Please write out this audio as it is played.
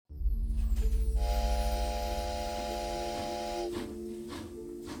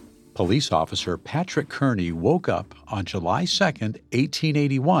Police officer Patrick Kearney woke up on July 2nd,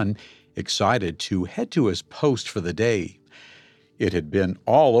 1881, excited to head to his post for the day. It had been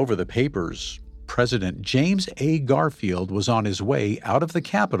all over the papers. President James A. Garfield was on his way out of the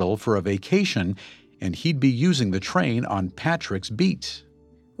Capitol for a vacation, and he'd be using the train on Patrick's beat.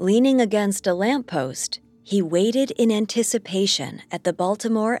 Leaning against a lamppost, he waited in anticipation at the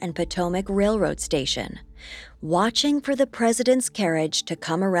Baltimore and Potomac Railroad station, watching for the president's carriage to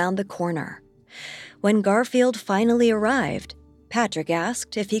come around the corner. When Garfield finally arrived, Patrick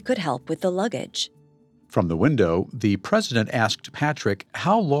asked if he could help with the luggage. From the window, the president asked Patrick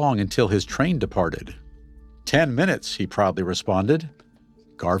how long until his train departed. 10 minutes, he proudly responded.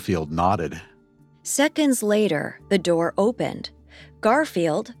 Garfield nodded. Seconds later, the door opened.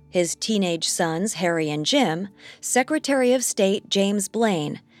 Garfield, his teenage sons Harry and Jim, Secretary of State James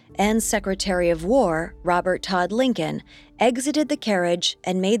Blaine, and Secretary of War Robert Todd Lincoln exited the carriage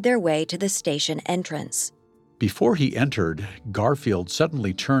and made their way to the station entrance. Before he entered, Garfield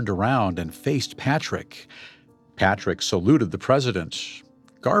suddenly turned around and faced Patrick. Patrick saluted the president.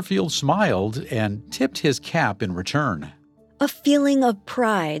 Garfield smiled and tipped his cap in return. A feeling of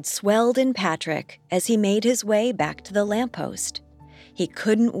pride swelled in Patrick as he made his way back to the lamppost. He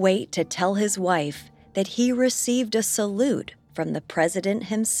couldn't wait to tell his wife that he received a salute from the president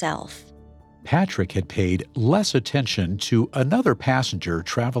himself. Patrick had paid less attention to another passenger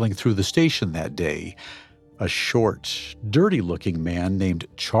traveling through the station that day, a short, dirty-looking man named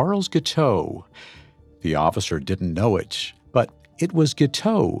Charles Guiteau. The officer didn't know it, but it was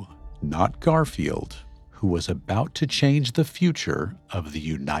Guiteau, not Garfield, who was about to change the future of the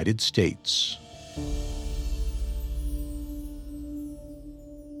United States.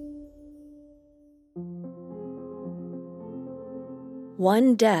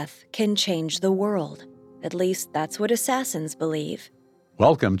 One death can change the world. At least that's what assassins believe.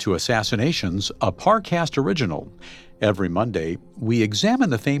 Welcome to Assassinations, a Parcast original. Every Monday, we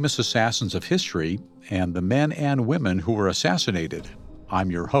examine the famous assassins of history and the men and women who were assassinated. I'm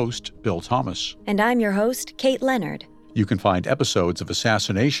your host, Bill Thomas. And I'm your host, Kate Leonard. You can find episodes of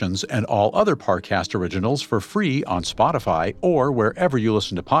Assassinations and all other Parcast originals for free on Spotify or wherever you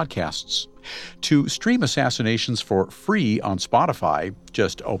listen to podcasts. To stream Assassinations for free on Spotify,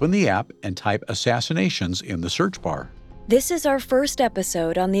 just open the app and type Assassinations in the search bar. This is our first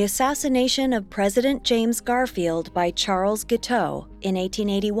episode on the assassination of President James Garfield by Charles Guiteau in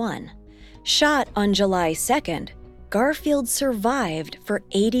 1881. Shot on July 2nd, Garfield survived for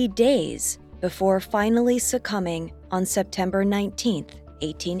 80 days before finally succumbing on September 19th,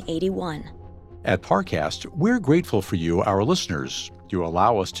 1881. At Parcast, we're grateful for you, our listeners. You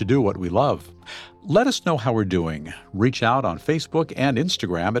allow us to do what we love. Let us know how we're doing. Reach out on Facebook and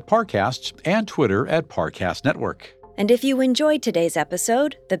Instagram at Parcast and Twitter at Parcast Network. And if you enjoyed today's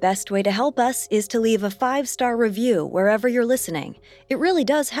episode, the best way to help us is to leave a 5-star review wherever you're listening. It really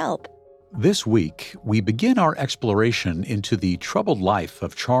does help. This week, we begin our exploration into the troubled life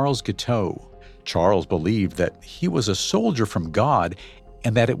of Charles Guiteau. Charles believed that he was a soldier from God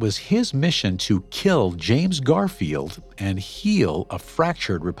and that it was his mission to kill James Garfield and heal a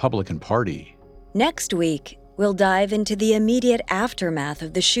fractured Republican Party. Next week, we'll dive into the immediate aftermath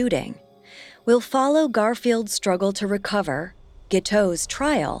of the shooting. We'll follow Garfield's struggle to recover, Guiteau's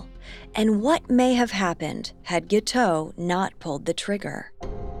trial, and what may have happened had Guiteau not pulled the trigger.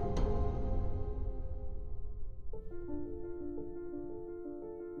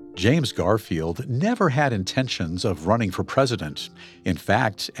 James Garfield never had intentions of running for president. In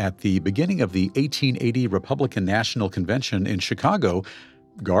fact, at the beginning of the 1880 Republican National Convention in Chicago,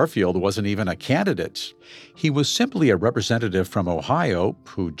 Garfield wasn't even a candidate. He was simply a representative from Ohio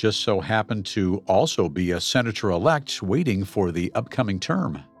who just so happened to also be a senator-elect waiting for the upcoming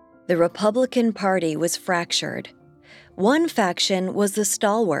term. The Republican Party was fractured. One faction was the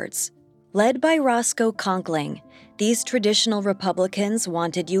Stalwarts. Led by Roscoe Conkling, these traditional Republicans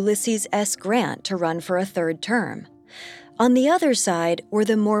wanted Ulysses S. Grant to run for a third term. On the other side were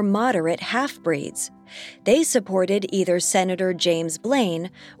the more moderate half-breeds. They supported either Senator James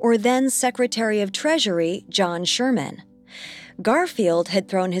Blaine or then Secretary of Treasury John Sherman. Garfield had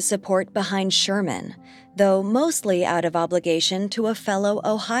thrown his support behind Sherman, though mostly out of obligation to a fellow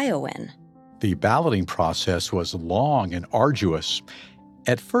Ohioan. The balloting process was long and arduous.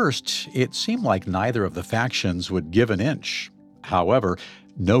 At first, it seemed like neither of the factions would give an inch. However,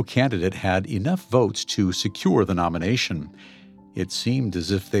 no candidate had enough votes to secure the nomination. It seemed as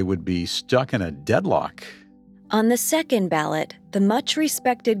if they would be stuck in a deadlock. On the second ballot, the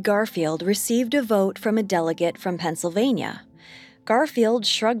much-respected Garfield received a vote from a delegate from Pennsylvania. Garfield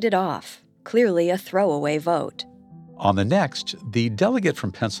shrugged it off, clearly a throwaway vote. On the next, the delegate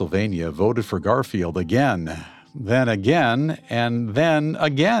from Pennsylvania voted for Garfield again, then again, and then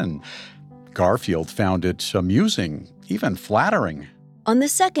again. Garfield found it amusing, even flattering. On the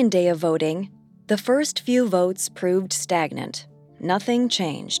second day of voting, the first few votes proved stagnant. Nothing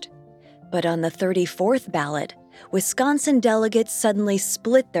changed. But on the 34th ballot, Wisconsin delegates suddenly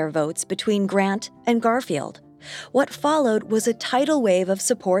split their votes between Grant and Garfield. What followed was a tidal wave of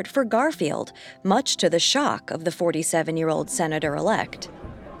support for Garfield, much to the shock of the 47-year-old senator-elect.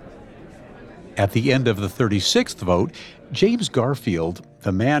 At the end of the 36th vote, James Garfield,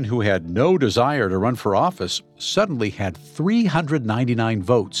 the man who had no desire to run for office, suddenly had 399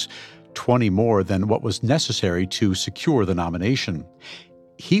 votes, 20 more than what was necessary to secure the nomination.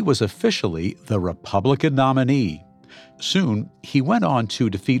 He was officially the Republican nominee. Soon, he went on to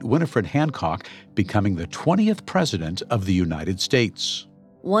defeat Winifred Hancock, becoming the 20th president of the United States.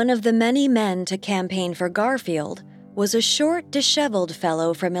 One of the many men to campaign for Garfield was a short, disheveled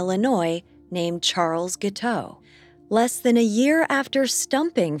fellow from Illinois named Charles Guiteau. Less than a year after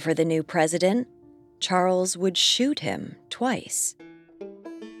stumping for the new president, Charles would shoot him twice.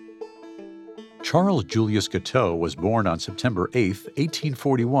 Charles Julius Guiteau was born on September 8,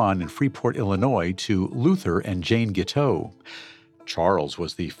 1841 in Freeport, Illinois, to Luther and Jane Guiteau. Charles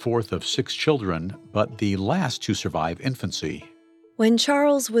was the fourth of 6 children, but the last to survive infancy. When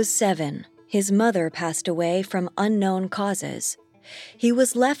Charles was 7, his mother passed away from unknown causes. He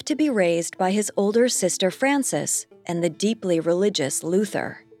was left to be raised by his older sister Frances and the deeply religious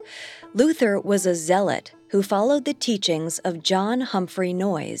Luther. Luther was a zealot who followed the teachings of John Humphrey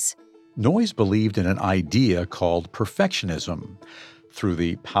Noyes. Noyes believed in an idea called perfectionism. Through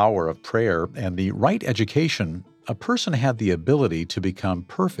the power of prayer and the right education, a person had the ability to become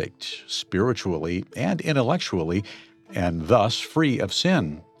perfect, spiritually and intellectually, and thus free of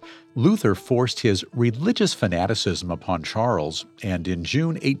sin. Luther forced his religious fanaticism upon Charles, and in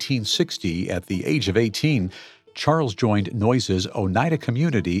June 1860, at the age of 18, Charles joined Noyes' Oneida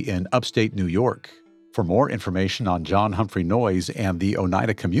community in upstate New York. For more information on John Humphrey Noyes and the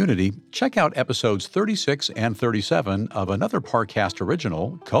Oneida community, check out episodes 36 and 37 of another Parcast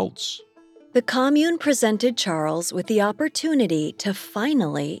original, Cults. The commune presented Charles with the opportunity to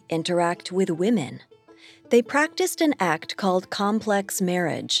finally interact with women. They practiced an act called complex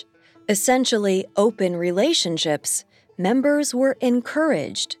marriage. Essentially open relationships, members were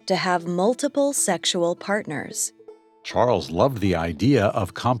encouraged to have multiple sexual partners. Charles loved the idea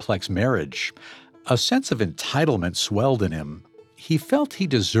of complex marriage. A sense of entitlement swelled in him. He felt he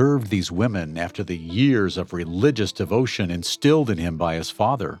deserved these women after the years of religious devotion instilled in him by his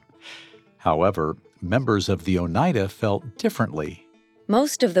father. However, members of the Oneida felt differently.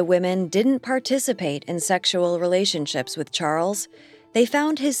 Most of the women didn't participate in sexual relationships with Charles. They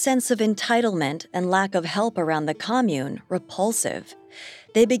found his sense of entitlement and lack of help around the commune repulsive.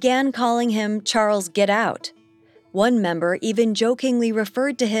 They began calling him Charles Get Out. One member even jokingly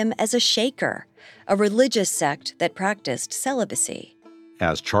referred to him as a Shaker, a religious sect that practiced celibacy.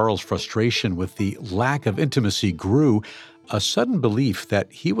 As Charles' frustration with the lack of intimacy grew, a sudden belief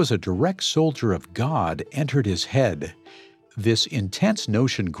that he was a direct soldier of God entered his head. This intense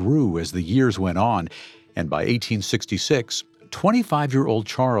notion grew as the years went on, and by 1866, 25-year-old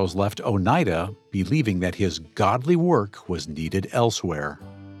Charles left Oneida, believing that his godly work was needed elsewhere.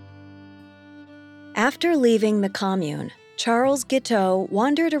 After leaving the commune, Charles Guiteau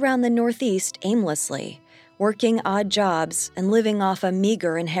wandered around the Northeast aimlessly, working odd jobs and living off a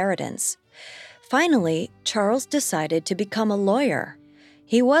meager inheritance. Finally, Charles decided to become a lawyer.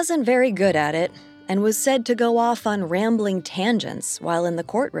 He wasn't very good at it and was said to go off on rambling tangents while in the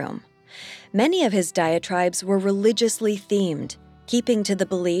courtroom. Many of his diatribes were religiously themed, keeping to the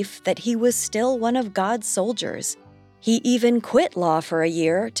belief that he was still one of God's soldiers. He even quit law for a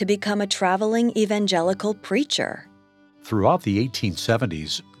year to become a traveling evangelical preacher. Throughout the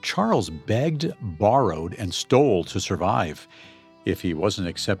 1870s, Charles begged, borrowed, and stole to survive. If he wasn't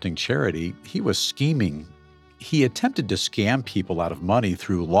accepting charity, he was scheming. He attempted to scam people out of money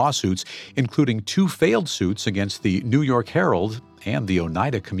through lawsuits, including 2 failed suits against the New York Herald and the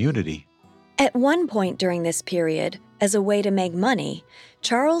Oneida community. At one point during this period, as a way to make money,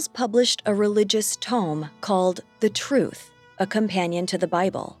 Charles published a religious tome called The Truth, a companion to the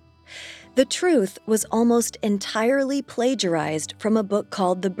Bible. The Truth was almost entirely plagiarized from a book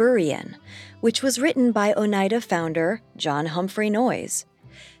called The Berean, which was written by Oneida founder John Humphrey Noyes.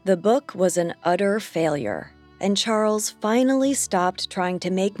 The book was an utter failure, and Charles finally stopped trying to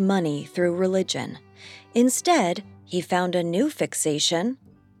make money through religion. Instead, he found a new fixation: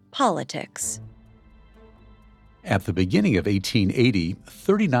 politics. At the beginning of 1880,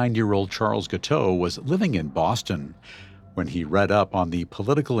 39-year-old Charles Guiteau was living in Boston. When he read up on the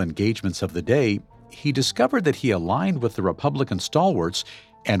political engagements of the day, he discovered that he aligned with the Republican stalwarts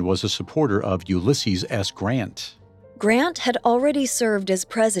and was a supporter of Ulysses S. Grant. Grant had already served as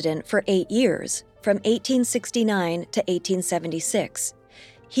president for 8 years, from 1869 to 1876.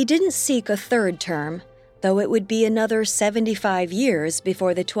 He didn't seek a third term, though it would be another 75 years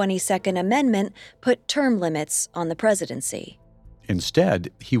before the 22nd Amendment put term limits on the presidency.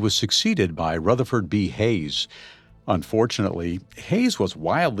 Instead, he was succeeded by Rutherford B. Hayes. Unfortunately, Hayes was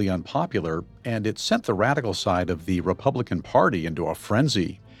wildly unpopular, and it sent the radical side of the Republican Party into a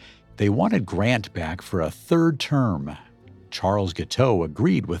frenzy. They wanted Grant back for a third term. Charles Guiteau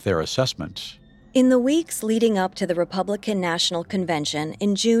agreed with their assessment. In the weeks leading up to the Republican National Convention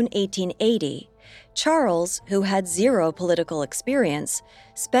in June 1880, Charles, who had zero political experience,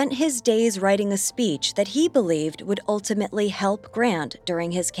 spent his days writing a speech that he believed would ultimately help Grant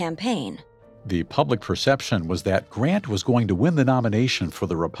during his campaign. The public perception was that Grant was going to win the nomination for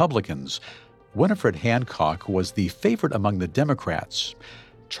the Republicans. Winifred Hancock was the favorite among the Democrats.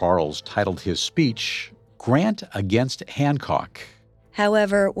 Charles titled his speech, "Grant Against Hancock."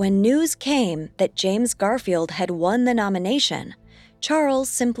 However, when news came that James Garfield had won the nomination, Charles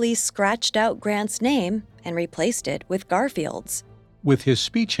simply scratched out Grant's name and replaced it with Garfield's. With his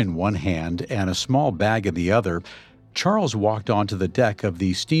speech in one hand and a small bag in the other, Charles walked onto the deck of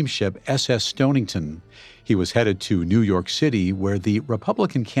the steamship SS Stonington. He was headed to New York City, where the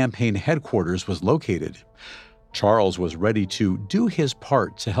Republican campaign headquarters was located. Charles was ready to do his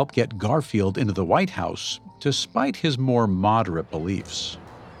part to help get Garfield into the White House, despite his more moderate beliefs.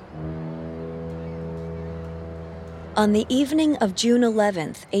 On the evening of June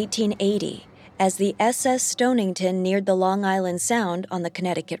 11, 1880, as the SS Stonington neared the Long Island Sound on the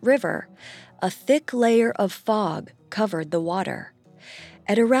Connecticut River, a thick layer of fog covered the water.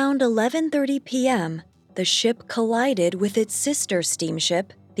 At around 11:30 p.m., the ship collided with its sister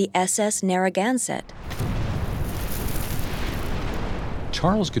steamship, the SS Narragansett.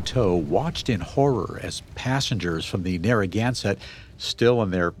 Charles Guiteau watched in horror as passengers from the Narragansett, still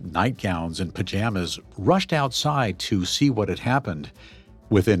in their nightgowns and pajamas, rushed outside to see what had happened.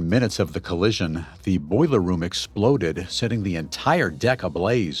 Within minutes of the collision, the boiler room exploded, setting the entire deck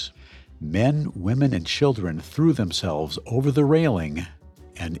ablaze. Men, women, and children threw themselves over the railing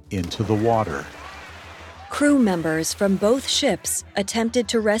and into the water. Crew members from both ships attempted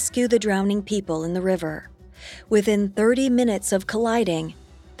to rescue the drowning people in the river. Within 30 minutes of colliding,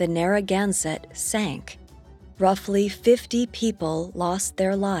 the Narragansett sank. Roughly 50 people lost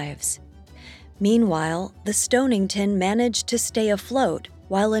their lives. Meanwhile, the Stonington managed to stay afloat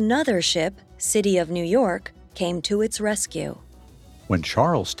while another ship, City of New York, came to its rescue. When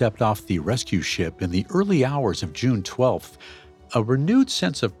Charles stepped off the rescue ship in the early hours of June 12th, a renewed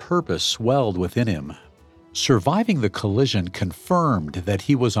sense of purpose swelled within him. Surviving the collision confirmed that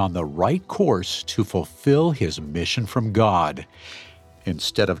he was on the right course to fulfill his mission from God.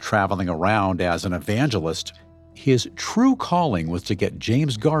 Instead of traveling around as an evangelist, his true calling was to get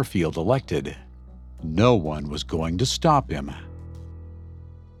James Garfield elected. No one was going to stop him.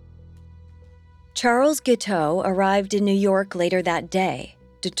 Charles Guiteau arrived in New York later that day,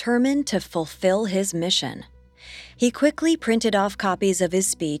 determined to fulfill his mission. He quickly printed off copies of his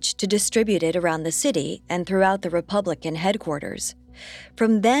speech to distribute it around the city and throughout the Republican headquarters.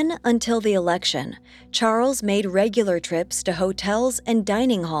 From then until the election, Charles made regular trips to hotels and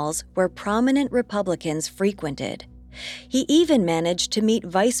dining halls where prominent Republicans frequented. He even managed to meet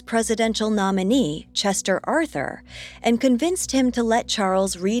vice presidential nominee Chester Arthur and convinced him to let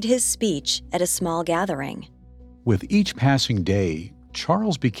Charles read his speech at a small gathering. With each passing day,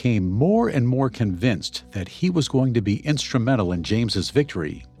 Charles became more and more convinced that he was going to be instrumental in James's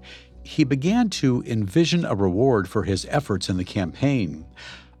victory. He began to envision a reward for his efforts in the campaign.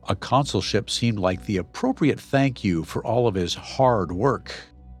 A consulship seemed like the appropriate thank you for all of his hard work.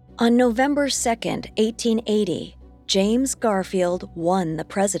 On November 2nd, 1880, James Garfield won the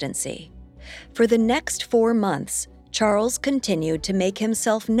presidency. For the next 4 months, Charles continued to make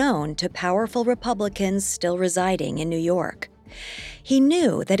himself known to powerful Republicans still residing in New York. He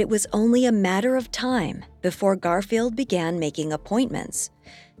knew that it was only a matter of time before Garfield began making appointments.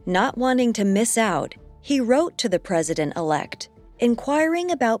 Not wanting to miss out, he wrote to the president-elect,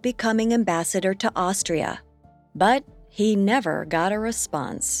 inquiring about becoming ambassador to Austria. But he never got a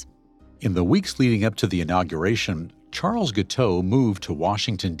response. In the weeks leading up to the inauguration, Charles Guiteau moved to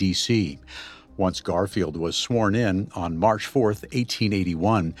Washington, D.C. Once Garfield was sworn in on March 4,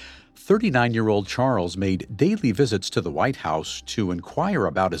 1881, 39-year-old Charles made daily visits to the White House to inquire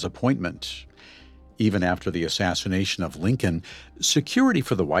about his appointment. Even after the assassination of Lincoln, security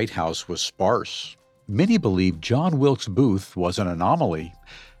for the White House was sparse. Many believed John Wilkes Booth was an anomaly.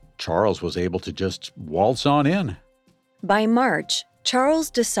 Charles was able to just waltz on in. By March, Charles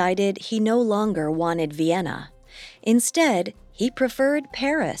decided he no longer wanted Vienna. Instead, he preferred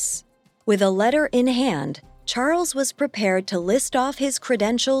Paris. With a letter in hand, Charles was prepared to list off his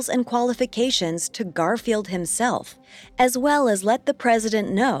credentials and qualifications to Garfield himself, as well as let the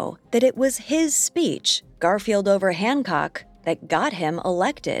president know that it was his speech, Garfield over Hancock, that got him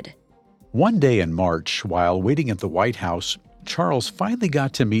elected. One day in March, while waiting at the White House, Charles finally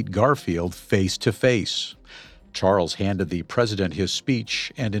got to meet Garfield face to face. Charles handed the president his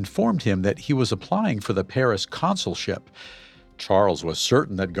speech and informed him that he was applying for the Paris consulship. Charles was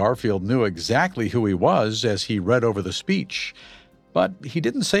certain that Garfield knew exactly who he was as he read over the speech. But he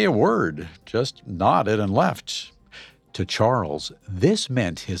didn't say a word, just nodded and left. To Charles, this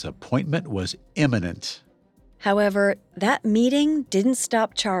meant his appointment was imminent. However, that meeting didn't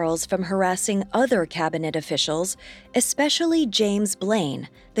stop Charles from harassing other cabinet officials, especially James Blaine,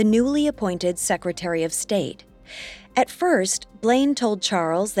 the newly appointed Secretary of State. At first, Blaine told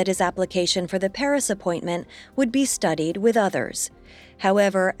Charles that his application for the Paris appointment would be studied with others.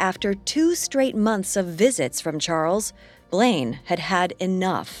 However, after 2 straight months of visits from Charles, Blaine had had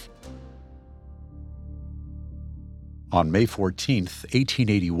enough. On May 14,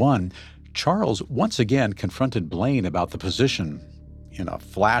 1881, Charles once again confronted Blaine about the position. In a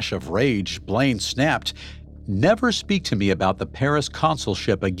flash of rage, Blaine snapped, "Never speak to me about the Paris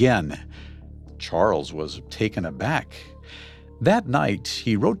consulship again." Charles was taken aback. That night,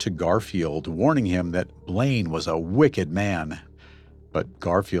 he wrote to Garfield, warning him that Blaine was a wicked man. But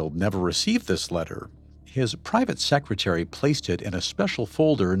Garfield never received this letter. His private secretary placed it in a special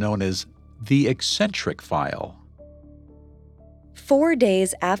folder known as the eccentric file. 4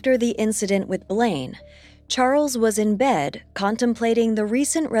 days after the incident with Blaine, Charles was in bed contemplating the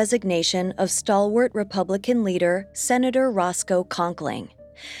recent resignation of stalwart Republican leader Senator Roscoe Conkling.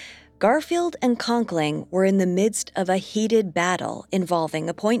 Garfield and Conkling were in the midst of a heated battle involving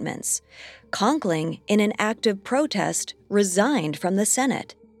appointments. Conkling, in an act of protest, resigned from the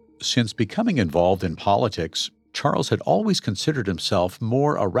Senate. Since becoming involved in politics, Charles had always considered himself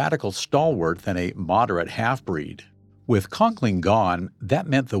more a radical stalwart than a moderate half-breed. With Conkling gone, that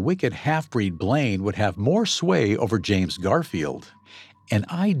meant the wicked half-breed Blaine would have more sway over James Garfield. An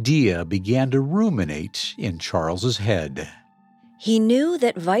idea began to ruminate in Charles's head. He knew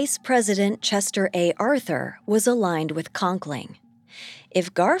that Vice President Chester A. Arthur was aligned with Conkling.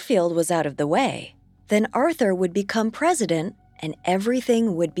 If Garfield was out of the way, then Arthur would become president and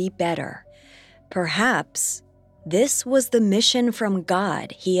everything would be better. Perhaps this was the mission from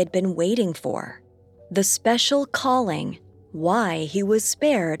God he had been waiting for. The special calling, why he was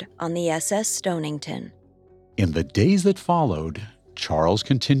spared on the SS Stonington. In the days that followed, Charles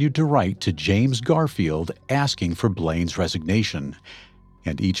continued to write to James Garfield asking for Blaine's resignation.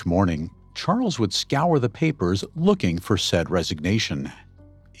 And each morning, Charles would scour the papers looking for said resignation.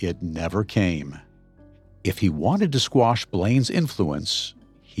 It never came. If he wanted to squash Blaine's influence,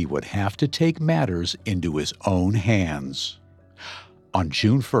 he would have to take matters into his own hands. On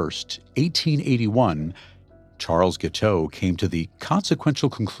June 1st, 1881, Charles Guiteau came to the consequential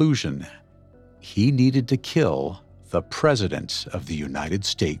conclusion he needed to kill the President of the United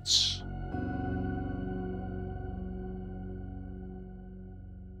States.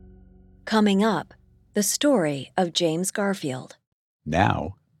 Coming up, the story of James Garfield.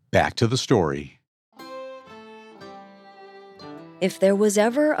 Now, back to the story. If there was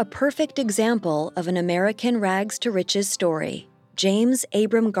ever a perfect example of an American rags-to-riches story, James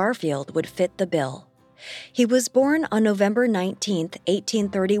Abram Garfield would fit the bill. He was born on November 19,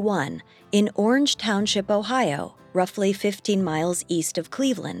 1831, in Orange Township, Ohio, roughly 15 miles east of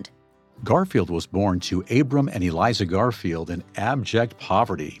Cleveland. Garfield was born to Abram and Eliza Garfield in abject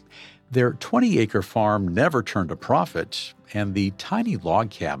poverty. Their 20-acre farm never turned a profit, and the tiny log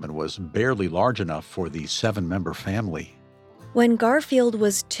cabin was barely large enough for the 7-member family. When Garfield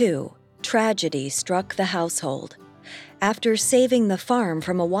was 2, tragedy struck the household. After saving the farm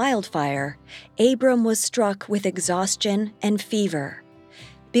from a wildfire, Abram was struck with exhaustion and fever.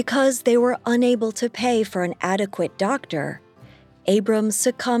 Because they were unable to pay for an adequate doctor, Abram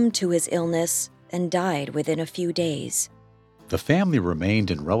succumbed to his illness and died within a few days. The family remained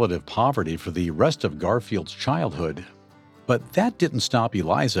in relative poverty for the rest of Garfield's childhood. But that didn't stop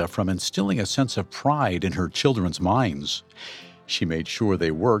Eliza from instilling a sense of pride in her children's minds. She made sure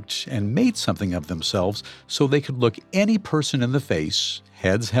they worked and made something of themselves so they could look any person in the face,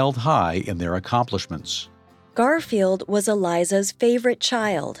 heads held high in their accomplishments. Garfield was Eliza's favorite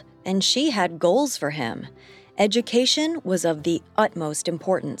child, and she had goals for him. Education was of the utmost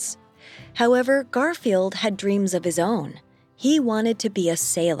importance. However, Garfield had dreams of his own. He wanted to be a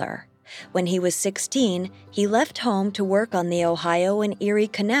sailor. When he was 16, he left home to work on the Ohio and Erie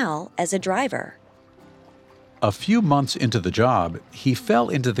Canal as a driver. A few months into the job, he fell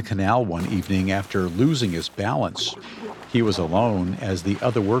into the canal one evening after losing his balance. He was alone as the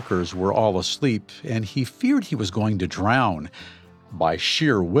other workers were all asleep, and he feared he was going to drown. By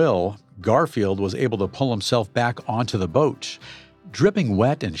sheer will, Garfield was able to pull himself back onto the boat. Dripping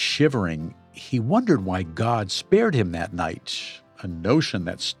wet and shivering, he wondered why God spared him that night, a notion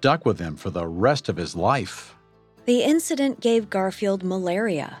that stuck with him for the rest of his life. The incident gave Garfield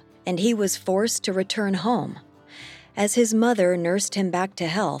malaria, and he was forced to return home. As his mother nursed him back to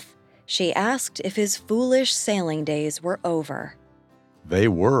health, she asked if his foolish sailing days were over. They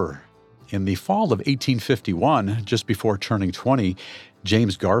were. In the fall of 1851, just before turning 20,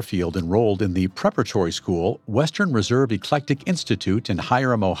 James Garfield enrolled in the preparatory school Western Reserve Eclectic Institute in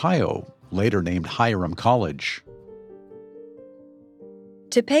Hiram, Ohio, later named Hiram College.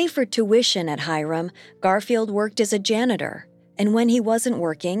 To pay for tuition at Hiram, Garfield worked as a janitor, and when he wasn't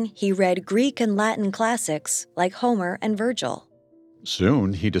working, he read Greek and Latin classics like Homer and Virgil.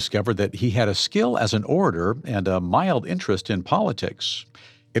 Soon, he discovered that he had a skill as an orator and a mild interest in politics.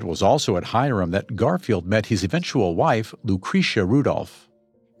 It was also at Hiram that Garfield met his eventual wife, Lucretia Rudolph.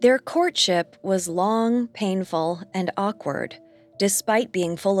 Their courtship was long, painful, and awkward. Despite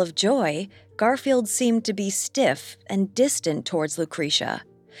being full of joy, Garfield seemed to be stiff and distant towards Lucretia.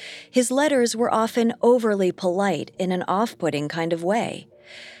 His letters were often overly polite in an off-putting kind of way.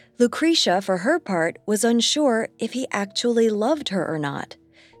 Lucretia, for her part, was unsure if he actually loved her or not.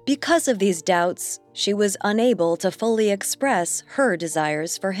 Because of these doubts, she was unable to fully express her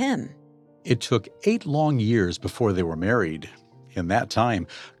desires for him. It took 8 long years before they were married. In that time,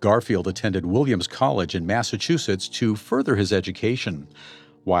 Garfield attended Williams College in Massachusetts to further his education.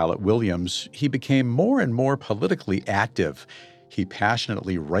 While at Williams, he became more and more politically active. He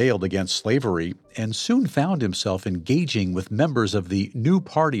passionately railed against slavery and soon found himself engaging with members of the new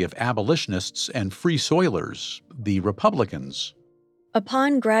party of abolitionists and free soilers, the Republicans.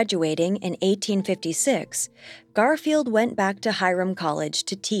 Upon graduating in 1856, Garfield went back to Hiram College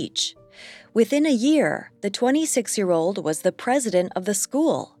to teach. Within a year, the 26-year-old was the president of the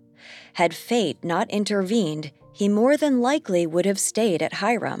school. Had fate not intervened, he more than likely would have stayed at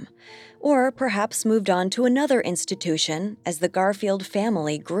Hiram, or perhaps moved on to another institution as the Garfield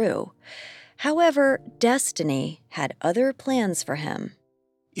family grew. However, destiny had other plans for him.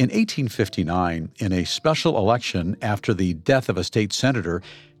 In 1859, in a special election after the death of a state senator,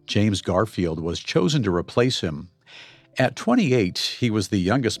 James Garfield was chosen to replace him. At 28, he was the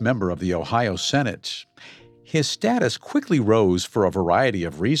youngest member of the Ohio Senate. His status quickly rose for a variety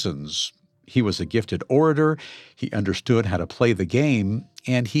of reasons. He was a gifted orator, he understood how to play the game,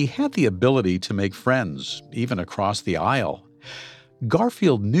 and he had the ability to make friends, even across the aisle.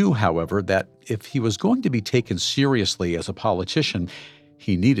 Garfield knew, however, that if he was going to be taken seriously as a politician,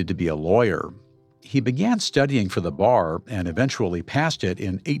 he needed to be a lawyer. He began studying for the bar and eventually passed it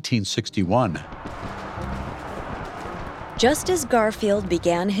in 1861. Just as Garfield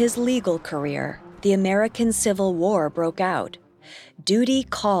began his legal career, the American Civil War broke out. Duty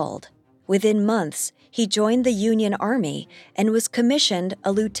called. Within months, he joined the Union Army and was commissioned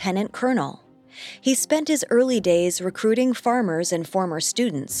a lieutenant colonel. He spent his early days recruiting farmers and former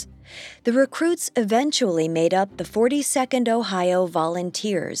students. The recruits eventually made up the 42nd Ohio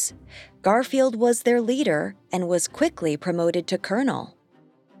Volunteers. Garfield was their leader and was quickly promoted to colonel.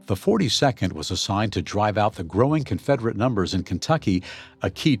 The 42nd was assigned to drive out the growing Confederate numbers in Kentucky, a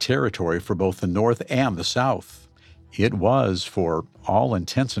key territory for both the North and the South. It was, for all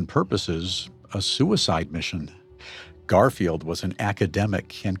intents and purposes, a suicide mission. Garfield was an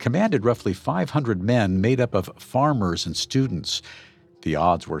academic and commanded roughly 500 men made up of farmers and students. The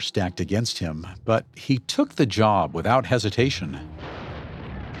odds were stacked against him, but he took the job without hesitation.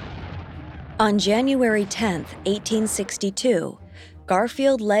 On January 10, 1862,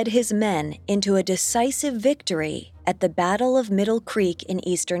 Garfield led his men into a decisive victory at the Battle of Middle Creek in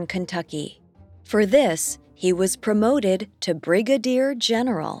eastern Kentucky. For this, he was promoted to brigadier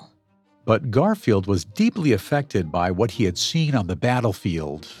general. But Garfield was deeply affected by what he had seen on the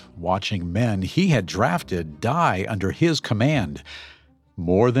battlefield, watching men he had drafted die under his command.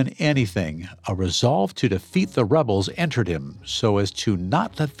 More than anything, a resolve to defeat the rebels entered him so as to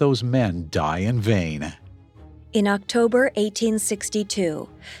not let those men die in vain. In October 1862,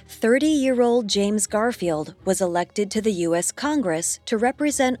 30-year-old James Garfield was elected to the U.S. Congress to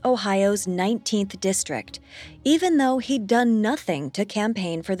represent Ohio's 19th district, even though he'd done nothing to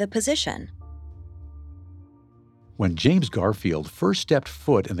campaign for the position. When James Garfield first stepped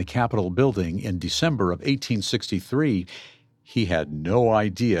foot in the Capitol building in December of 1863, he had no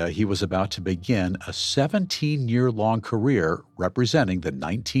idea he was about to begin a 17-year-long career representing the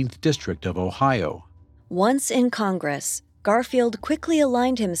 19th District of Ohio. Once in Congress, Garfield quickly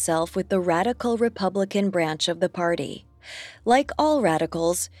aligned himself with the radical Republican branch of the party. Like all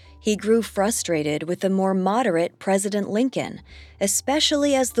radicals, he grew frustrated with the more moderate President Lincoln,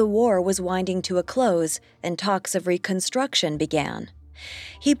 especially as the war was winding to a close and talks of Reconstruction began.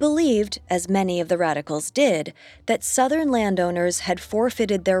 He believed, as many of the radicals did, that Southern landowners had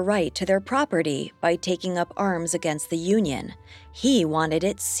forfeited their right to their property by taking up arms against the Union. He wanted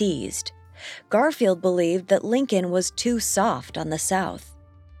it seized. Garfield believed that Lincoln was too soft on the South.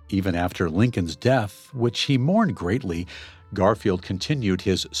 Even after Lincoln's death, which he mourned greatly, Garfield continued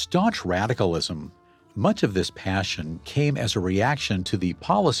his staunch radicalism. Much of this passion came as a reaction to the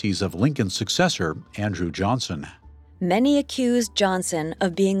policies of Lincoln's successor, Andrew Johnson. Many accused Johnson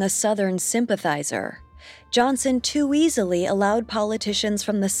of being a Southern sympathizer. Johnson too easily allowed politicians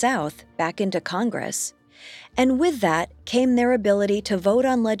from the South back into Congress. And with that came their ability to vote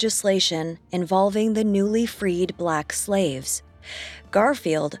on legislation involving the newly freed black slaves.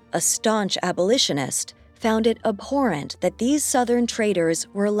 Garfield, a staunch abolitionist, found it abhorrent that these Southern traders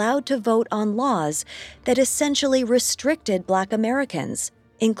were allowed to vote on laws that essentially restricted black Americans,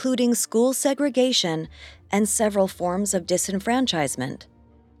 including school segregation and several forms of disenfranchisement.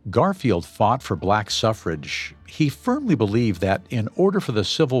 Garfield fought for black suffrage. He firmly believed that in order for the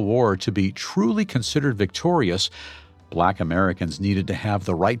Civil War to be truly considered victorious, black Americans needed to have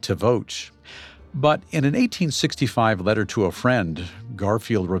the right to vote. But in an 1865 letter to a friend,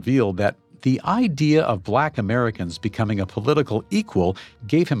 Garfield revealed that the idea of black Americans becoming a political equal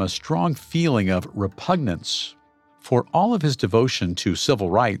gave him a strong feeling of repugnance. For all of his devotion to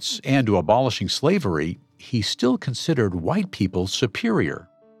civil rights and to abolishing slavery, he still considered white people superior.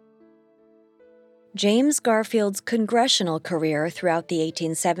 James Garfield's congressional career throughout the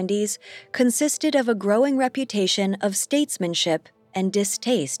 1870s consisted of a growing reputation of statesmanship and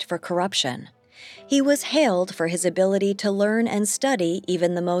distaste for corruption. He was hailed for his ability to learn and study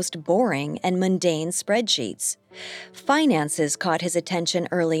even the most boring and mundane spreadsheets. Finances caught his attention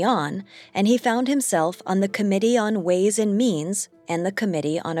early on, and he found himself on the Committee on Ways and Means and the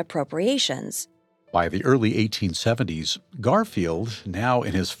Committee on Appropriations. By the early 1870s, Garfield, now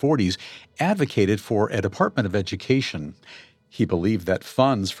in his 40s, advocated for a Department of Education. He believed that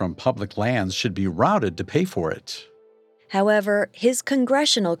funds from public lands should be routed to pay for it. However, his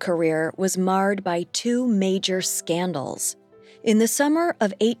congressional career was marred by two major scandals. In the summer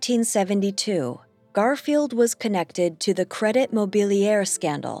of 1872, Garfield was connected to the Credit Mobilier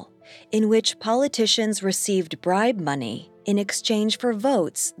scandal, in which politicians received bribe money in exchange for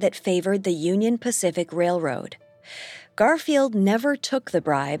votes that favored the Union Pacific Railroad. Garfield never took the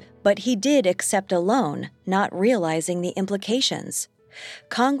bribe, but he did accept a loan, not realizing the implications.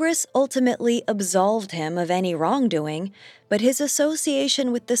 Congress ultimately absolved him of any wrongdoing, but his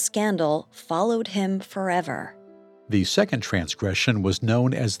association with the scandal followed him forever. The second transgression was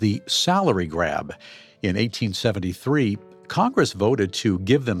known as the salary grab. In 1873, Congress voted to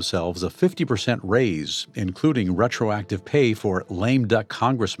give themselves a 50% raise, including retroactive pay for lame duck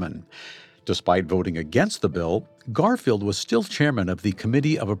congressmen. Despite voting against the bill, Garfield was still chairman of the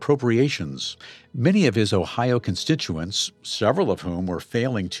Committee of Appropriations. Many of his Ohio constituents, several of whom were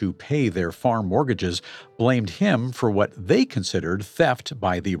failing to pay their farm mortgages, blamed him for what they considered theft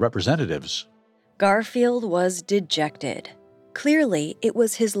by the representatives. Garfield was dejected. Clearly, it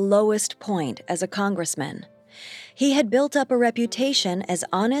was his lowest point as a congressman. He had built up a reputation as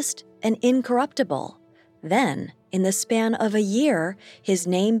honest and incorruptible. Then, in the span of a year, his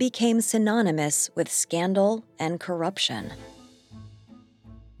name became synonymous with scandal and corruption.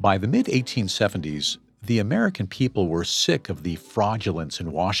 By the mid-1870s, the American people were sick of the fraudulence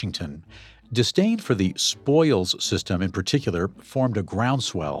in Washington. Disdain for the spoils system in particular formed a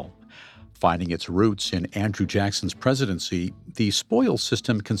groundswell. Finding its roots in Andrew Jackson's presidency, the spoils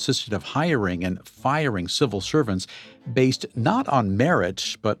system consisted of hiring and firing civil servants based not on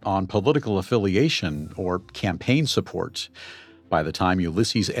merit, but on political affiliation or campaign support. By the time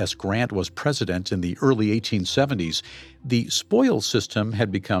Ulysses S. Grant was president in the early 1870s, the spoils system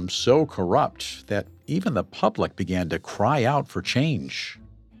had become so corrupt that even the public began to cry out for change.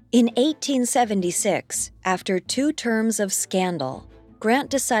 In 1876, after 2 terms of scandal,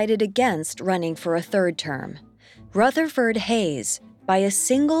 Grant decided against running for a 3rd term. Rutherford Hayes, by a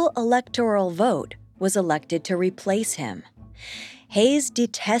single electoral vote, was elected to replace him. Hayes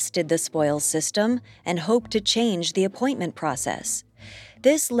detested the spoils system and hoped to change the appointment process.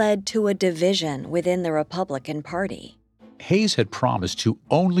 This led to a division within the Republican Party. Hayes had promised to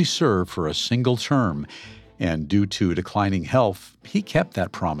only serve for a single term, and due to declining health, he kept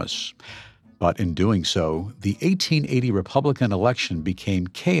that promise. But in doing so, the 1880 Republican election became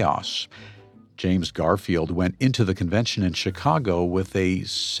chaos. James Garfield went into the convention in Chicago with a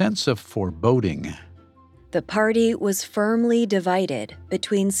sense of foreboding. The party was firmly divided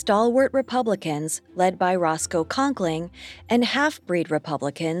between stalwart Republicans led by Roscoe Conkling and half-breed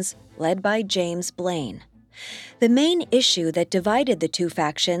Republicans led by James Blaine. The main issue that divided the two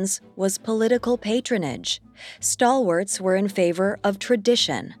factions was political patronage. Stalwarts were in favor of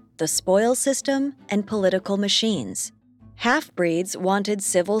tradition, the spoils system, and political machines. Half-breeds wanted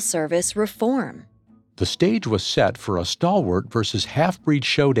civil service reform. The stage was set for a stalwart versus half-breed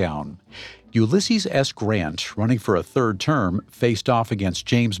showdown. Ulysses S. Grant, running for a third term, faced off against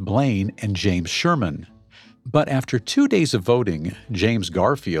James Blaine and James Sherman. But after 2 days of voting, James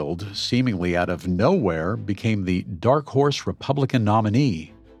Garfield, seemingly out of nowhere, became the dark horse Republican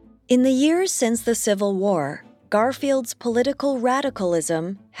nominee. In the years since the Civil War, Garfield's political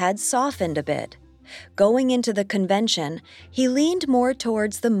radicalism had softened a bit. Going into the convention, he leaned more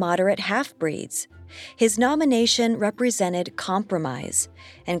towards the moderate half-breeds. His nomination represented compromise,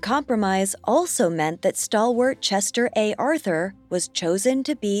 and compromise also meant that stalwart Chester A. Arthur was chosen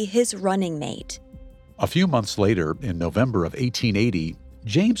to be his running mate. A few months later, in November of 1880,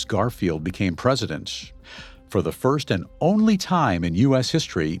 James Garfield became president. For the first and only time in U.S.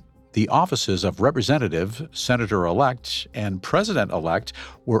 history, the offices of Representative, Senator-elect, and President-elect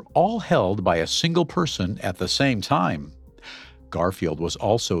were all held by a single person at the same time. Garfield was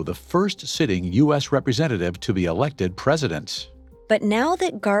also the first sitting U.S. representative to be elected president. But now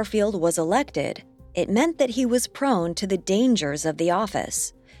that Garfield was elected, it meant that he was prone to the dangers of the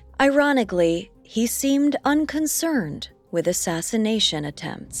office. Ironically, he seemed unconcerned with assassination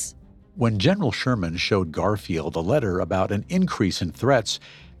attempts. When General Sherman showed Garfield a letter about an increase in threats,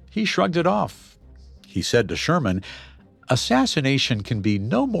 he shrugged it off. He said to Sherman, "Assassination can be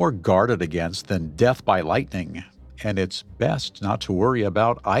no more guarded against than death by lightning, and it's best not to worry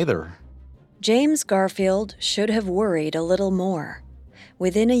about either." James Garfield should have worried a little more.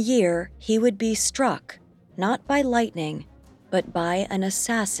 Within a year, he would be struck, not by lightning, but by an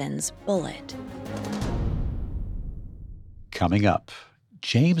assassin's bullet. Coming up,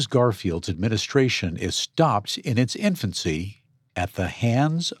 James Garfield's administration is stopped in its infancy at the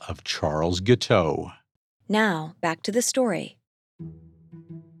hands of Charles Guiteau. Now, back to the story.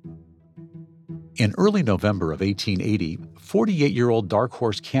 In early November of 1880, 48-year-old dark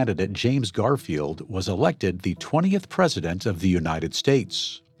horse candidate James Garfield was elected the 20th President of the United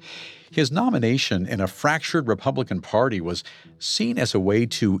States. His nomination in a fractured Republican Party was seen as a way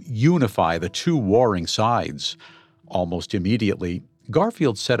to unify the two warring sides. Almost immediately,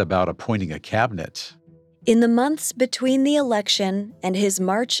 Garfield set about appointing a cabinet. In the months between the election and his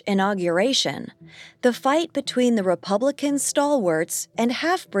March inauguration, the fight between the Republican stalwarts and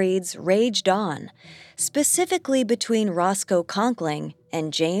half-breeds raged on, specifically between Roscoe Conkling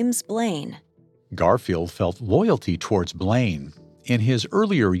and James Blaine. Garfield felt loyalty towards Blaine. In his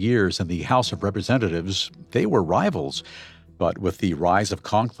earlier years in the House of Representatives, they were rivals. But with the rise of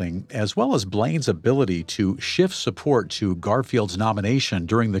Conkling, as well as Blaine's ability to shift support to Garfield's nomination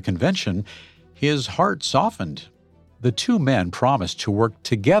during the convention, his heart softened. The two men promised to work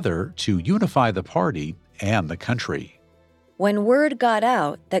together to unify the party and the country. When word got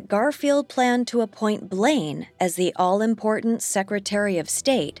out that Garfield planned to appoint Blaine as the all-important Secretary of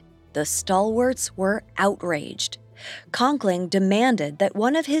State, the stalwarts were outraged. Conkling demanded that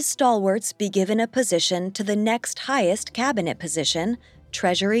one of his stalwarts be given a position to the next highest cabinet position,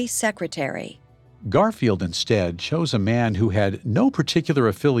 Treasury Secretary. Garfield instead chose a man who had no particular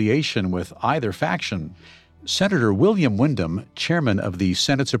affiliation with either faction, Senator William Windom, chairman of the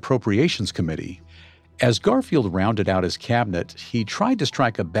Senate's Appropriations Committee. As Garfield rounded out his cabinet, he tried to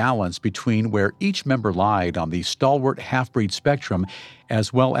strike a balance between where each member lied on the stalwart half-breed spectrum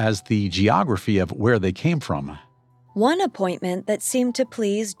as well as the geography of where they came from. One appointment that seemed to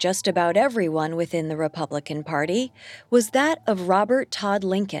please just about everyone within the Republican Party was that of Robert Todd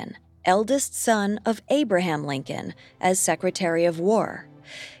Lincoln, eldest son of Abraham Lincoln, as Secretary of War.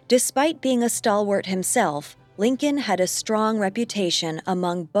 Despite being a stalwart himself, Lincoln had a strong reputation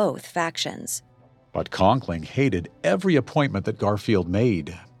among both factions. But Conkling hated every appointment that Garfield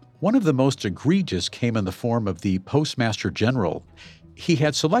made. One of the most egregious came in the form of the Postmaster General. He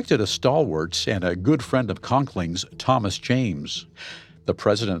had selected a stalwart and a good friend of Conkling's, Thomas James. The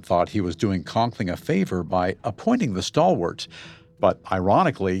president thought he was doing Conkling a favor by appointing the stalwart, but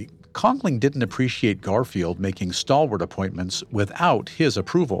ironically, Conkling didn't appreciate Garfield making stalwart appointments without his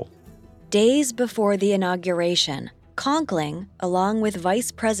approval. Days before the inauguration, Conkling, along with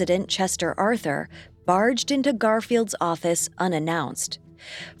Vice President Chester Arthur, barged into Garfield's office unannounced.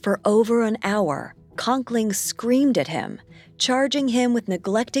 For over an hour, Conkling screamed at him, charging him with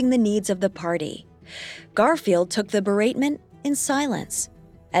neglecting the needs of the party. Garfield took the beratement in silence.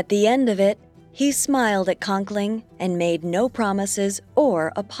 At the end of it, he smiled at Conkling and made no promises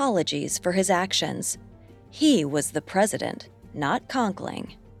or apologies for his actions. He was the president, not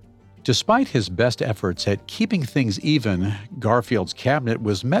Conkling. Despite his best efforts at keeping things even, Garfield's cabinet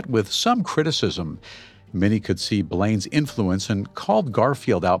was met with some criticism. Many could see Blaine's influence and called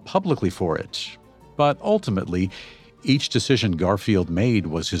Garfield out publicly for it. But ultimately, each decision Garfield made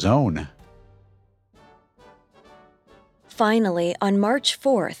was his own. Finally, on March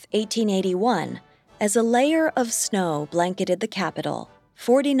 4, 1881, as a layer of snow blanketed the Capitol,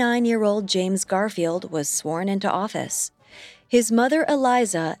 49-year-old James Garfield was sworn into office. His mother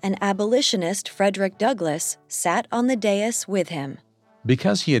Eliza and abolitionist Frederick Douglass sat on the dais with him.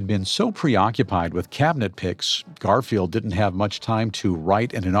 Because he had been so preoccupied with cabinet picks, Garfield didn't have much time to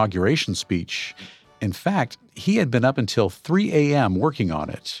write an inauguration speech. In fact, he had been up until 3 a.m. working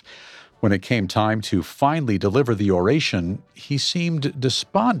on it. When it came time to finally deliver the oration, he seemed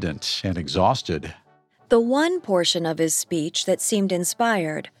despondent and exhausted. The one portion of his speech that seemed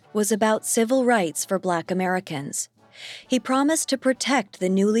inspired was about civil rights for Black Americans. He promised to protect the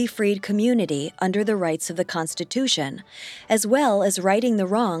newly freed community under the rights of the Constitution, as well as righting the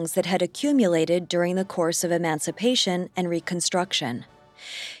wrongs that had accumulated during the course of emancipation and Reconstruction.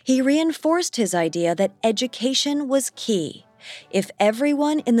 He reinforced his idea that education was key. If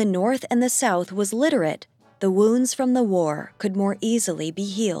everyone in the North and the South was literate, the wounds from the war could more easily be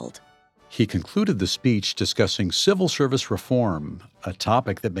healed. He concluded the speech discussing civil service reform, a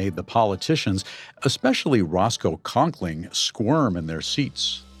topic that made the politicians, especially Roscoe Conkling, squirm in their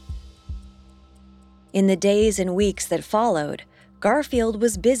seats. In the days and weeks that followed, Garfield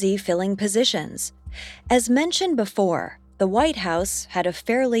was busy filling positions. As mentioned before, the White House had a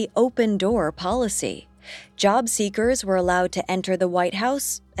fairly open-door policy. Job seekers were allowed to enter the White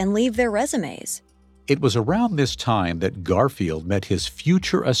House and leave their resumes. It was around this time that Garfield met his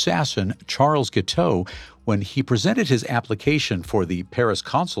future assassin, Charles Guiteau, when he presented his application for the Paris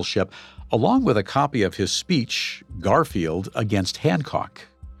consulship, along with a copy of his speech, Garfield Against Hancock.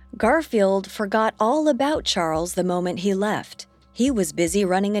 Garfield forgot all about Charles the moment he left. He was busy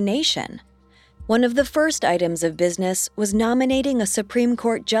running a nation. One of the first items of business was nominating a Supreme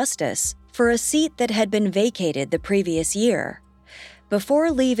Court justice for a seat that had been vacated the previous year.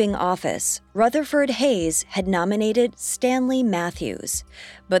 Before leaving office, Rutherford Hayes had nominated Stanley Matthews,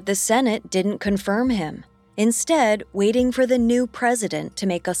 but the Senate didn't confirm him, instead waiting for the new president to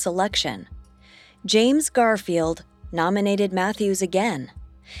make a selection. James Garfield nominated Matthews again.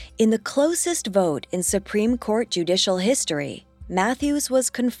 In the closest vote in Supreme Court judicial history, Matthews was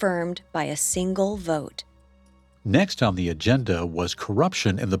confirmed by a single vote. Next on the agenda was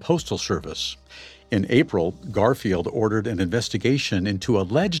corruption in the Postal Service. In April, Garfield ordered an investigation into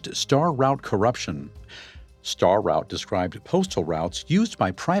alleged star route corruption. Star route described postal routes used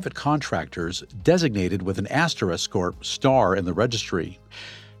by private contractors designated with an asterisk or star in the registry.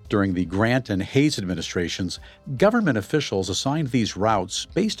 During the Grant and Hayes administrations, government officials assigned these routes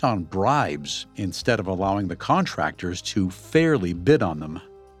based on bribes instead of allowing the contractors to fairly bid on them.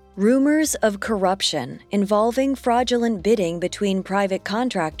 Rumors of corruption involving fraudulent bidding between private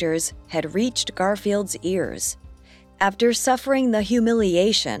contractors had reached Garfield's ears. After suffering the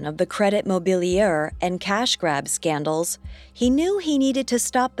humiliation of the Credit Mobilier and cash grab scandals, he knew he needed to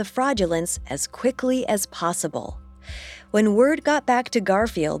stop the fraudulence as quickly as possible. When word got back to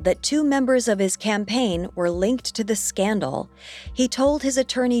Garfield that 2 members of his campaign were linked to the scandal, he told his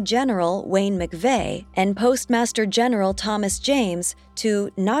Attorney General, Wayne McVeigh, and Postmaster General Thomas James to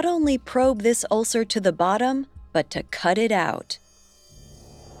not only probe this ulcer to the bottom, but to cut it out.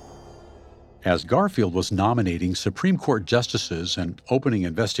 As Garfield was nominating Supreme Court justices and opening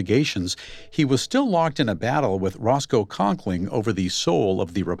investigations, he was still locked in a battle with Roscoe Conkling over the soul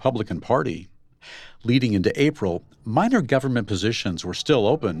of the Republican Party. Leading into April, minor government positions were still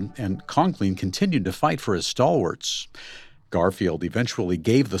open, and Conkling continued to fight for his stalwarts. Garfield eventually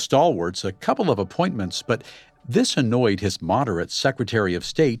gave the stalwarts a couple of appointments, but this annoyed his moderate Secretary of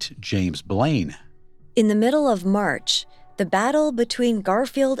State, James Blaine. In the middle of March, the battle between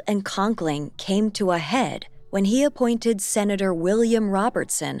Garfield and Conkling came to a head when he appointed Senator William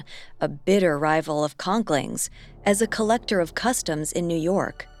Robertson, a bitter rival of Conkling's, as a collector of customs in New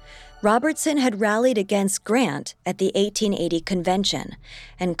York. Robertson had rallied against Grant at the 1880 convention,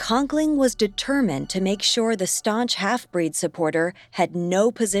 and Conkling was determined to make sure the staunch half-breed supporter had no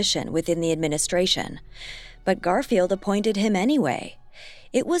position within the administration. But Garfield appointed him anyway.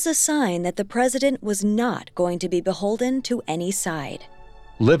 It was a sign that the president was not going to be beholden to any side.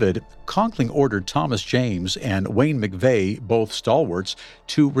 Livid, Conkling ordered Thomas James and Wayne McVeigh, both stalwarts,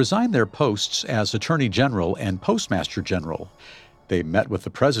 to resign their posts as Attorney General and Postmaster General. They met with the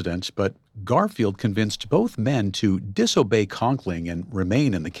president, but Garfield convinced both men to disobey Conkling and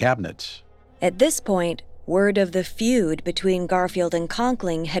remain in the cabinet. At this point, word of the feud between Garfield and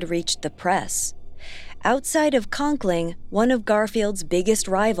Conkling had reached the press. Outside of Conkling, one of Garfield's biggest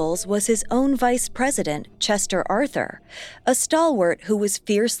rivals was his own vice president, Chester Arthur, a stalwart who was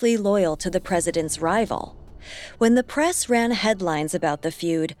fiercely loyal to the president's rival. When the press ran headlines about the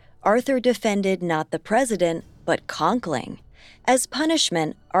feud, Arthur defended not the president, but Conkling. As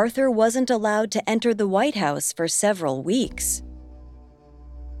punishment, Arthur wasn't allowed to enter the White House for several weeks.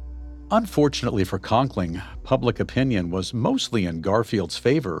 Unfortunately for Conkling, public opinion was mostly in Garfield's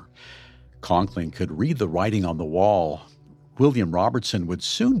favor. Conkling could read the writing on the wall. William Robertson would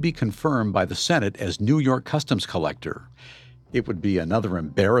soon be confirmed by the Senate as New York Customs Collector. It would be another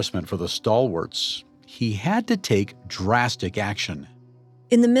embarrassment for the stalwarts. He had to take drastic action.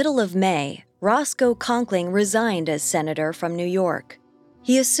 In the middle of May, Roscoe Conkling resigned as senator from New York.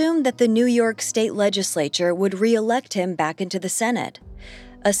 He assumed that the New York state legislature would re-elect him back into the Senate.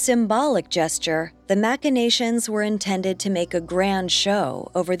 A symbolic gesture, the machinations were intended to make a grand show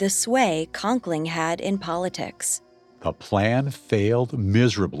over the sway Conkling had in politics. The plan failed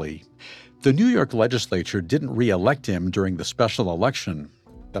miserably. The New York legislature didn't re-elect him during the special election.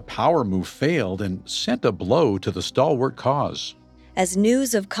 The power move failed and sent a blow to the stalwart cause. As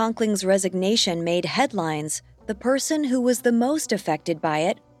news of Conkling's resignation made headlines, the person who was the most affected by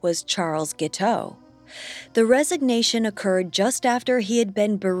it was Charles Guiteau. The resignation occurred just after he had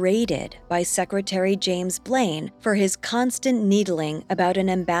been berated by Secretary James Blaine for his constant needling about an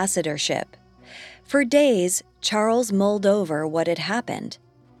ambassadorship. For days, Charles mulled over what had happened.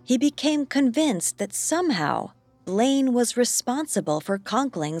 He became convinced that somehow Blaine was responsible for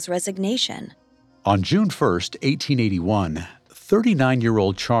Conkling's resignation. On June 1, 1881,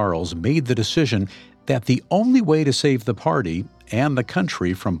 39-year-old Charles made the decision that the only way to save the party and the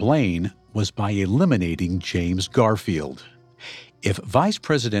country from Blaine was by eliminating James Garfield. If Vice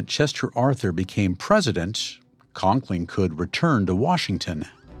President Chester Arthur became president, Conkling could return to Washington.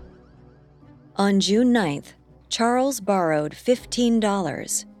 On June 9th, Charles borrowed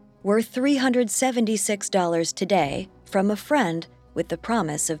 $15, worth $376 today, from a friend with the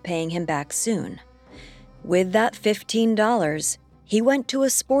promise of paying him back soon. With that $15, he went to a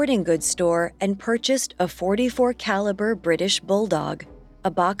sporting goods store and purchased a .44 caliber British Bulldog, a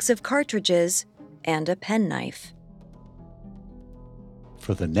box of cartridges, and a penknife.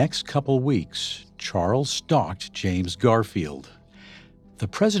 For the next couple weeks, Charles stalked James Garfield. The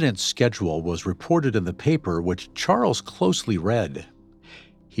president's schedule was reported in the paper, which Charles closely read.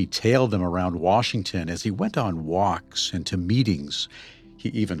 He tailed him around Washington as he went on walks and to meetings. He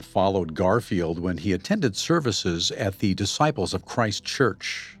even followed Garfield when he attended services at the Disciples of Christ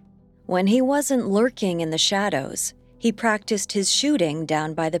Church. When he wasn't lurking in the shadows, he practiced his shooting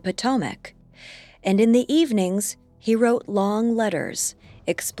down by the Potomac. And in the evenings, he wrote long letters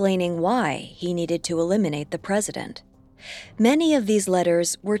explaining why he needed to eliminate the president. Many of these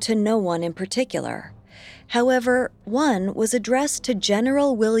letters were to no one in particular. However, one was addressed to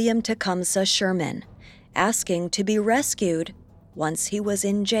General William Tecumseh Sherman, asking to be rescued once he was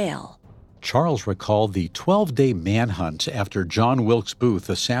in jail. Charles recalled the 12-day manhunt after John Wilkes Booth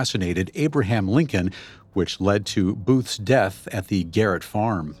assassinated Abraham Lincoln, which led to Booth's death at the Garrett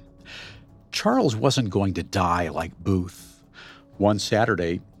farm. Charles wasn't going to die like Booth. One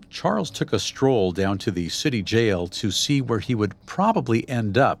Saturday, Charles took a stroll down to the city jail to see where he would probably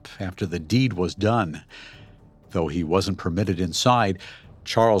end up after the deed was done. Though he wasn't permitted inside,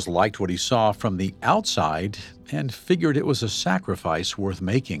 Charles liked what he saw from the outside and figured it was a sacrifice worth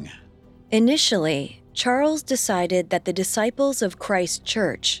making. Initially, Charles decided that the Disciples of Christ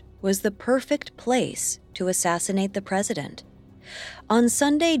Church was the perfect place to assassinate the president. On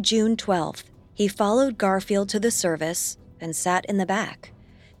Sunday, June 12th, he followed Garfield to the service and sat in the back.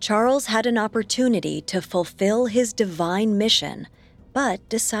 Charles had an opportunity to fulfill his divine mission, but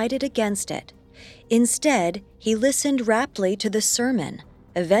decided against it. Instead, he listened raptly to the sermon,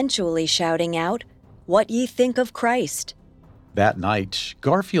 eventually shouting out, "What ye think of Christ?" That night,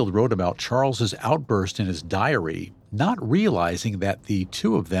 Garfield wrote about Charles's outburst in his diary, not realizing that the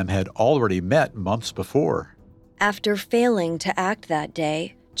two of them had already met months before. After failing to act that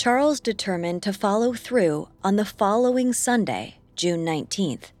day, Charles determined to follow through on the following Sunday, June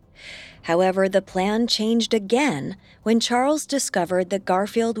 19th. However, the plan changed again when Charles discovered that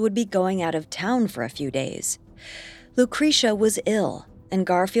Garfield would be going out of town for a few days. Lucretia was ill, and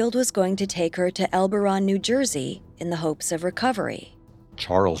Garfield was going to take her to Elberon, New Jersey, in the hopes of recovery.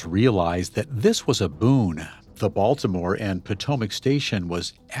 Charles realized that this was a boon. The Baltimore and Potomac station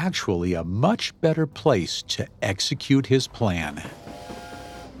was actually a much better place to execute his plan.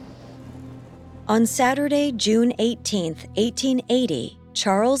 On Saturday, June 18, 1880,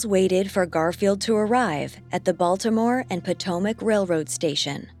 Charles waited for Garfield to arrive at the Baltimore and Potomac Railroad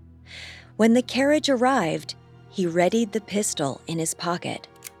station. When the carriage arrived, he readied the pistol in his pocket.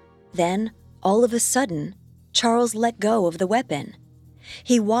 Then, all of a sudden, Charles let go of the weapon.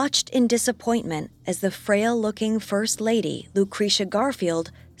 He watched in disappointment as the frail-looking First Lady, Lucretia Garfield,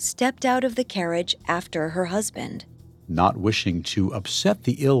 stepped out of the carriage after her husband. Not wishing to upset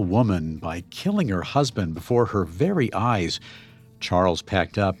the ill woman by killing her husband before her very eyes, Charles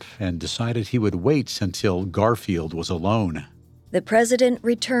packed up and decided he would wait until Garfield was alone. The president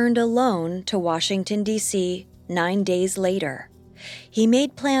returned alone to Washington, D.C. 9 days later. He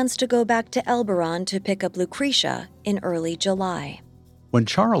made plans to go back to Elberon to pick up Lucretia in early July. When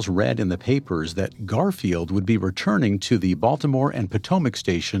Charles read in the papers that Garfield would be returning to the Baltimore and Potomac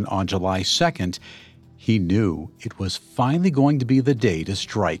station on July 2nd, he knew it was finally going to be the day to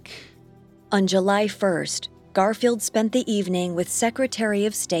strike. On July 1st, Garfield spent the evening with Secretary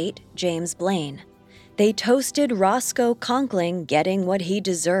of State James Blaine. They toasted Roscoe Conkling getting what he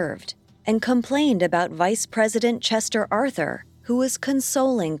deserved and complained about Vice President Chester Arthur, who was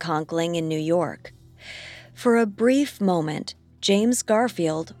consoling Conkling in New York. For a brief moment, James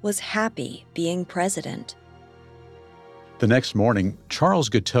Garfield was happy being president. The next morning, Charles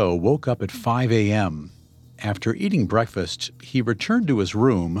Guiteau woke up at 5 a.m. After eating breakfast, he returned to his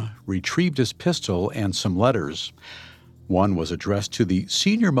room, retrieved his pistol and some letters. One was addressed to the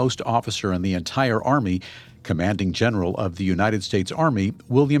senior-most officer in the entire Army, Commanding General of the United States Army,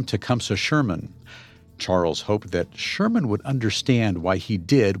 William Tecumseh Sherman. Charles hoped that Sherman would understand why he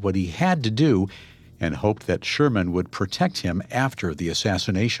did what he had to do and hoped that Sherman would protect him after the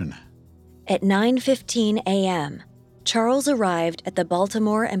assassination. At 9:15 a.m., Charles arrived at the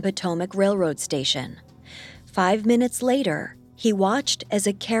Baltimore and Potomac Railroad station. 5 minutes later, he watched as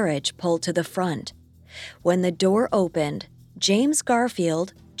a carriage pulled to the front. When the door opened, James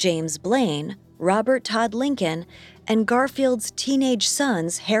Garfield, James Blaine, Robert Todd Lincoln, and Garfield's teenage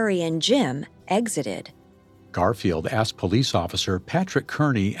sons, Harry and Jim, exited. Garfield asked police officer Patrick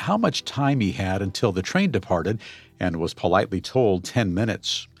Kearney how much time he had until the train departed and was politely told 10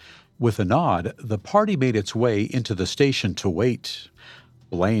 minutes. With a nod, the party made its way into the station to wait.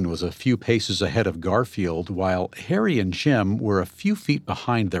 Blaine was a few paces ahead of Garfield, while Harry and Jim were a few feet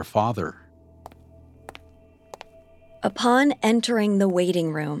behind their father. Upon entering the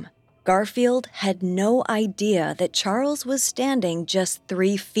waiting room, Garfield had no idea that Charles was standing just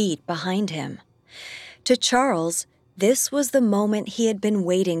 3 feet behind him. To Charles, this was the moment he had been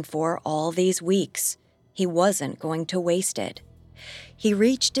waiting for all these weeks. He wasn't going to waste it. He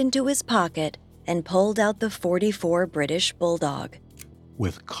reached into his pocket and pulled out the .44 British Bulldog.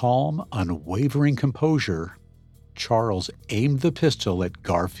 With calm, unwavering composure, Charles aimed the pistol at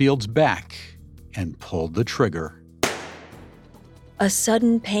Garfield's back and pulled the trigger. A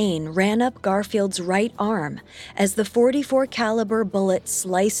sudden pain ran up Garfield's right arm as the .44 caliber bullet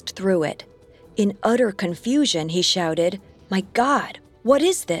sliced through it. In utter confusion, he shouted, "My God, what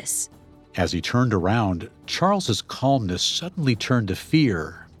is this?" As he turned around, Charles's calmness suddenly turned to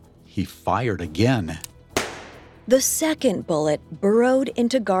fear. He fired again. The second bullet burrowed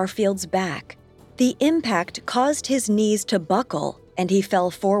into Garfield's back. The impact caused his knees to buckle, and he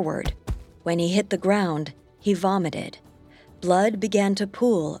fell forward. When he hit the ground, he vomited. Blood began to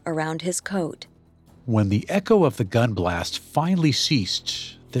pool around his coat. When the echo of the gun blast finally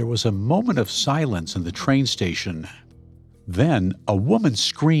ceased, there was a moment of silence in the train station. Then a woman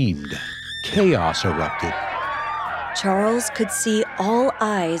screamed. Chaos erupted. Charles could see all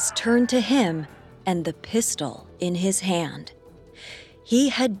eyes turn to him and the pistol in his hand. He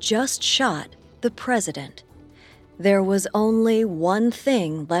had just shot the president. There was only one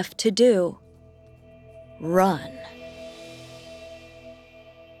thing left to do: run.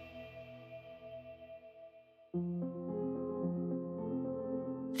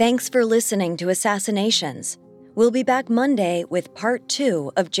 Thanks for listening to Assassinations. We'll be back Monday with Part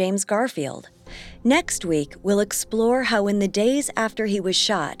 2 of James Garfield. Next week, we'll explore how in the days after he was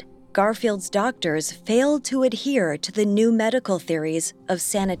shot, Garfield's doctors failed to adhere to the new medical theories of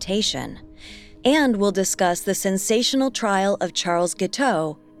sanitation. And we'll discuss the sensational trial of Charles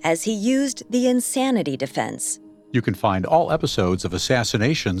Guiteau as he used the insanity defense. You can find all episodes of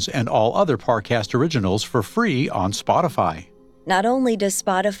Assassinations and all other Parcast originals for free on Spotify. Not only does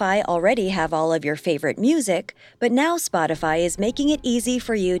Spotify already have all of your favorite music, but now Spotify is making it easy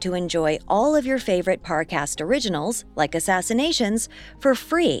for you to enjoy all of your favorite Parcast originals, like Assassinations, for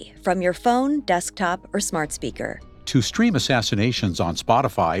free from your phone, desktop, or smart speaker. To stream Assassinations on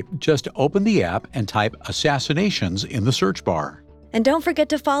Spotify, just open the app and type Assassinations in the search bar. And don't forget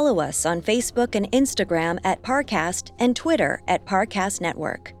to follow us on Facebook and Instagram at Parcast and Twitter at Parcast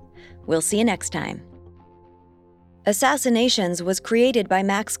Network. We'll see you next time. Assassinations was created by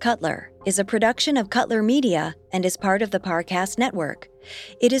Max Cutler, is a production of Cutler Media, and is part of the Parcast Network.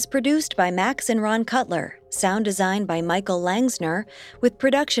 It is produced by Max and Ron Cutler, sound design by Michael Langsner, with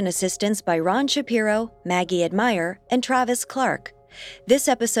production assistance by Ron Shapiro, Maggie Admire, and Travis Clark. This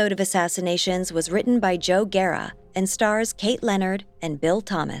episode of Assassinations was written by Joe Guerra and stars Kate Leonard and Bill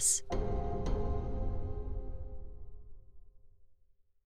Thomas.